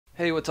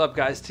Hey, what's up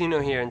guys? Tino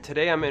here, and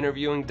today I'm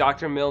interviewing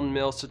Dr. Milton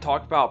Mills to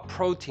talk about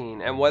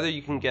protein and whether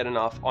you can get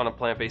enough on a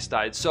plant-based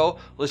diet. So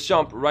let's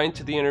jump right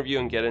into the interview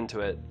and get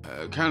into it.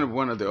 Kind of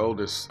one of the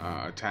oldest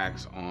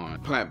attacks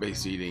on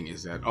plant-based eating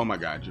is that, oh my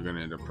God, you're going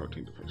to end up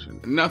protein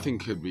deficient. Nothing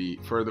could be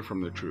further from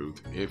the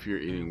truth if you're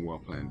eating a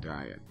well-planned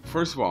diet.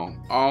 First of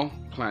all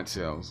plant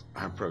cells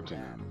have protein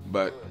in them,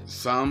 but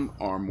some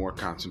are more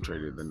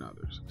concentrated than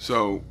others.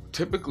 So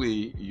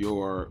typically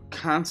your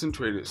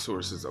concentrated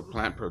sources of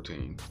plant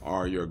protein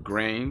are your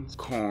grains,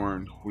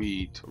 corn,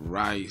 wheat,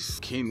 rice,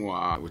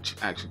 quinoa, which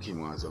actually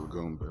quinoa is a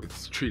legume, but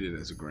it's treated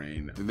as a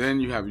grain. And then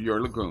you have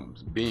your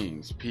legumes,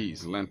 beans,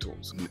 peas,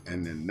 lentils,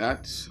 and then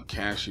nuts,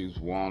 cashews,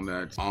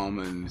 walnuts,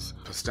 almonds,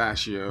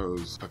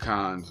 pistachios,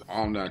 pecans.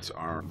 All nuts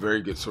are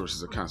very good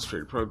sources of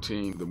concentrated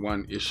protein. The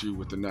one issue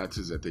with the nuts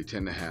is that they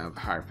tend to have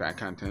higher fat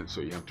content,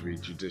 so you have to be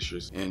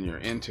judicious in your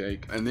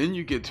intake. And then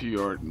you get to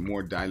your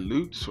more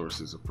dilute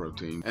sources of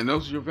protein, and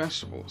those are your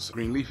vegetables.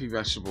 Green leafy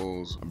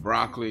vegetables,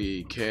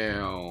 broccoli,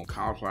 kale,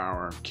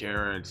 cauliflower,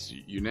 carrots,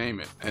 you name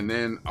it. And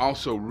then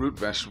also root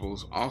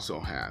vegetables also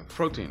have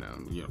protein in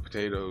them,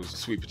 potatoes,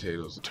 sweet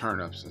potatoes,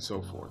 turnips, and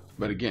so forth.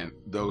 But again,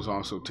 those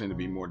also tend to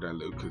be more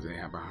dilute because they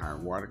have a higher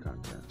water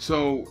content.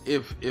 So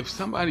if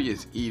somebody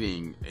is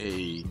eating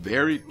a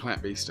varied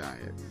plant-based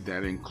diet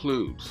that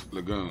includes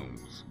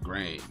legumes,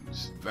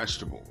 grains,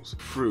 vegetables,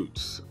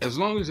 fruits, as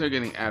long as they're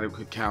getting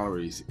adequate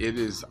calories, it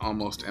is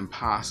almost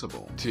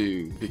impossible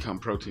to become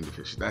protein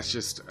deficient. That's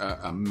just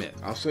a myth.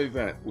 I'll say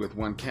that with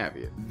one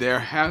caveat. There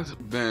has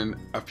been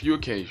a few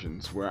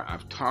occasions where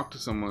I've talked to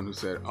someone who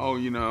said,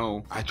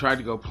 I tried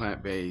to go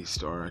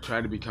plant-based or I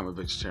tried to become a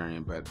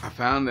vegetarian, but I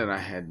found that I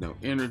had no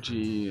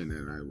energy and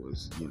that I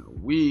was,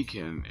 weak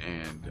and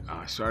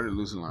I started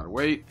losing a lot of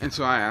weight. And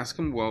so I asked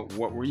them, well,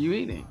 what were you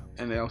eating?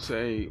 And they'll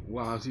say,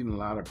 well, I was eating a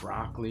lot of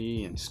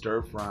broccoli and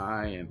stir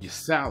fry and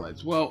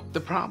salads. Well, the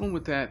problem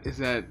with that is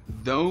that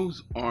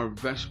those are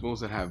vegetables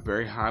that have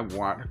very high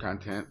water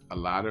content, a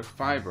lot of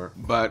fiber,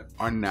 but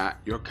are not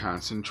your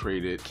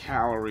concentrated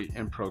calorie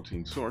and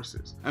protein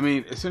sources. I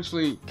mean,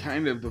 essentially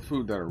kind of the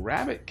food that a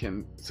rabbit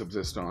can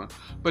subsist on,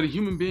 but a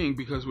human being,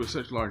 because we're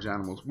such large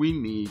animals, we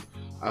need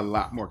a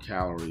lot more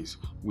calories.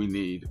 We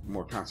need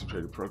more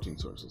concentrated protein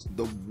sources.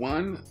 The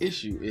one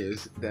issue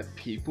is that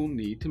people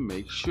need to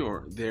make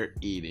sure they're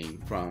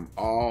eating from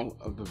all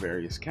of the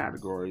various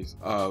categories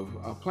of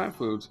plant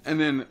foods, and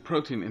then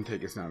protein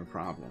intake is not a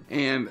problem.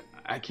 And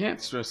I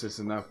can't stress this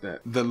enough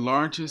that the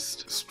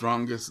largest,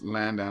 strongest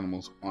land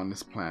animals on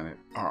this planet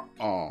are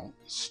all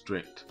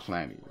strict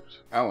plant eaters.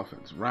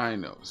 Elephants,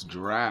 rhinos,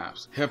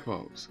 giraffes,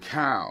 hippos,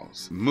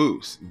 cows,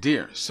 moose,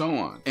 deer, so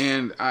on.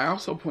 And I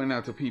also point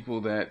out to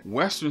people that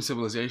Western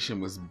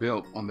civilization was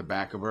built on the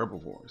back of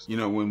herbivores.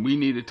 When we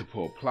needed to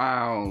pull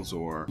plows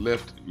or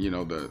lift,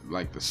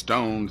 the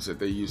stones that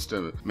they used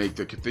to make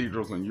the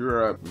cathedrals in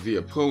Europe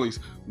via pulleys,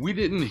 we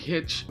didn't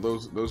hitch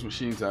those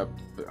machines up,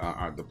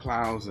 the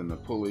plows and the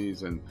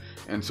pulleys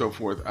and so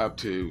forth, up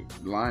to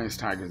lions,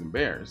 tigers, and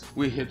bears.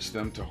 We hitched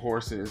them to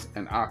horses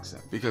and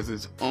oxen because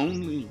it's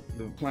only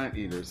the plant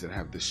eaters that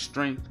have the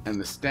strength and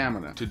the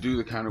stamina to do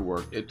the kind of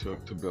work it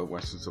took to build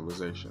Western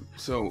civilization.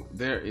 So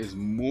there is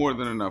more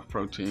than enough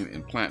protein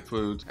in plant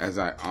foods. As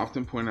I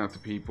often point out to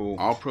people,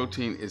 all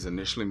protein is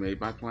initially made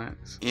by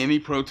plants. Any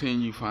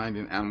protein you find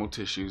in animal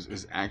tissues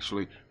is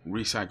actually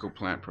recycled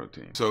plant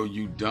protein. So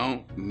you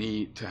don't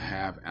need to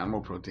have animal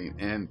protein,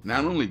 and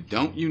not only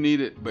don't you need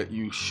it, but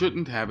you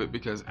shouldn't have it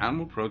because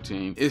animal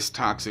protein is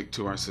toxic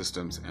to our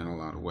systems in a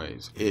lot of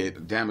ways.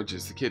 It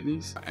damages the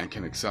kidneys and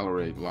can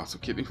accelerate loss of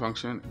kidney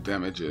function,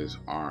 damages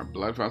our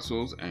blood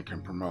vessels, and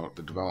can promote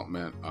the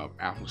development of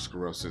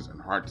atherosclerosis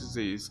and heart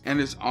disease, and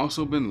it's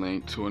also been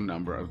linked to a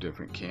number of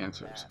different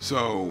cancers.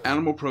 So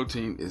animal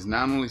protein is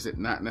not only is it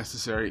not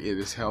necessary, it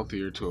is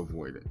healthier to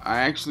avoid it. I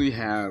actually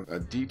have a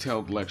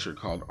detailed lecture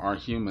called Are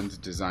Humans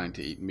Designed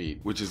to Eat Meat?,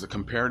 which is a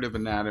comparative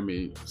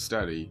anatomy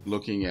study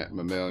looking at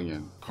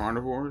mammalian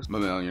carnivores,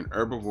 mammalian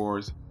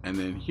herbivores, and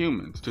then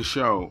humans, to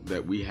show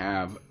that we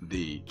have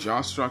the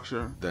jaw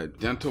structure, the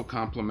dental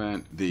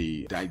complement,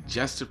 the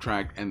digestive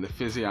tract, and the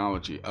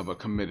physiology of a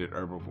committed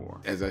herbivore.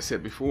 As I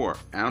said before,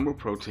 animal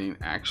protein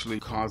actually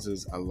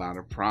causes a lot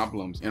of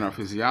problems in our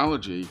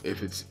physiology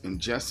if it's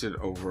ingested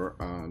over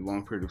a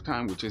long period of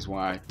time, which is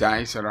why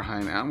diets that are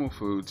high in animal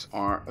foods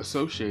are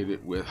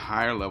associated with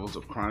higher levels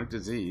of chronic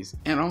disease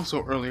and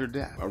also earlier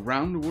death.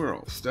 Around the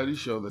world, studies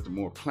show that the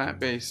more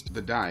plant-based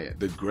the diet,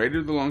 the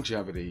greater the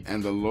longevity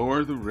and the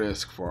lower the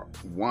risk for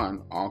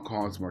one,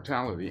 all-cause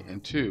mortality,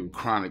 and two,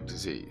 chronic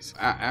disease.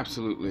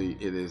 Absolutely,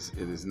 it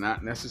is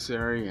not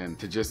necessary. And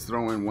to just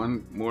throw in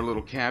one more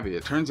little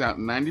caveat, turns out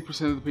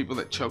 90% of the people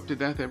that choke to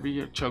death every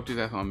year choke to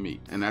death on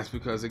meat. And that's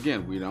because,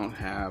 again, we don't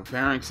have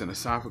pharynx and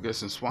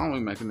esophagus and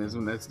swallowing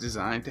mechanism that's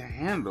designed to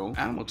handle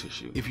animal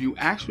tissue. If you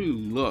actually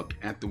look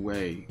at the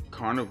way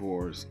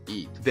carnivores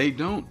eat, they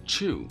don't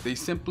chew. They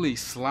simply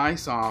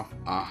slice off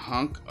a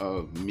hunk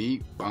of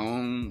meat,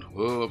 bone,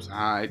 hooves,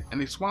 hide,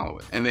 and they swallow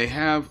it. And they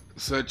have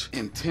such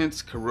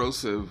intense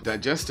corrosive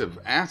digestive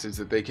acids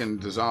that they can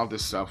dissolve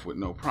this stuff with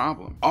no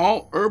problem.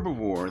 All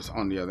herbivores,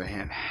 on the other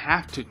hand,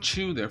 have to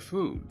chew their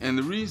food. And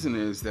the reason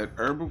is that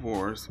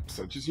herbivores,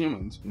 such as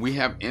humans, we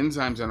have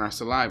enzymes in our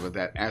saliva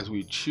that as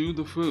we chew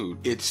the food,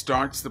 it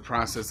starts the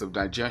process of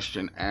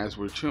digestion as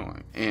we're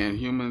chewing. And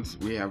humans,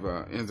 we have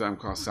an enzyme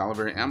called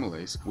salivary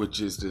amylase,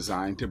 which is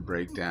designed to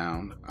break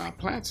down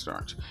plant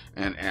starch.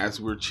 And as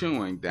we're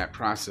chewing, that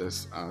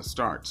process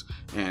starts,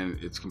 and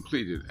it's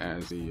completed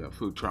as the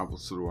food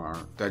travels through our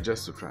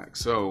digestive tract.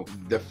 So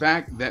the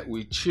fact that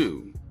we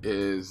chew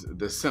is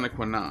the sine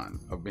qua non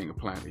of being a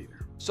plant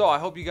eater. So I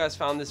hope you guys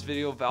found this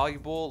video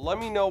valuable. Let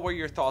me know what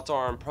your thoughts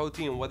are on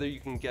protein and whether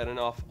you can get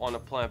enough on a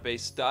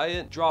plant-based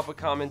diet. Drop a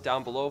comment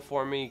down below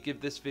for me.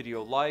 Give this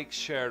video a like,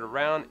 share it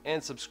around,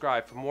 and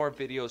subscribe for more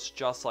videos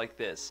just like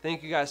this.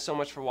 Thank you guys so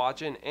much for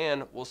watching,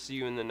 and we'll see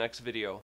you in the next video.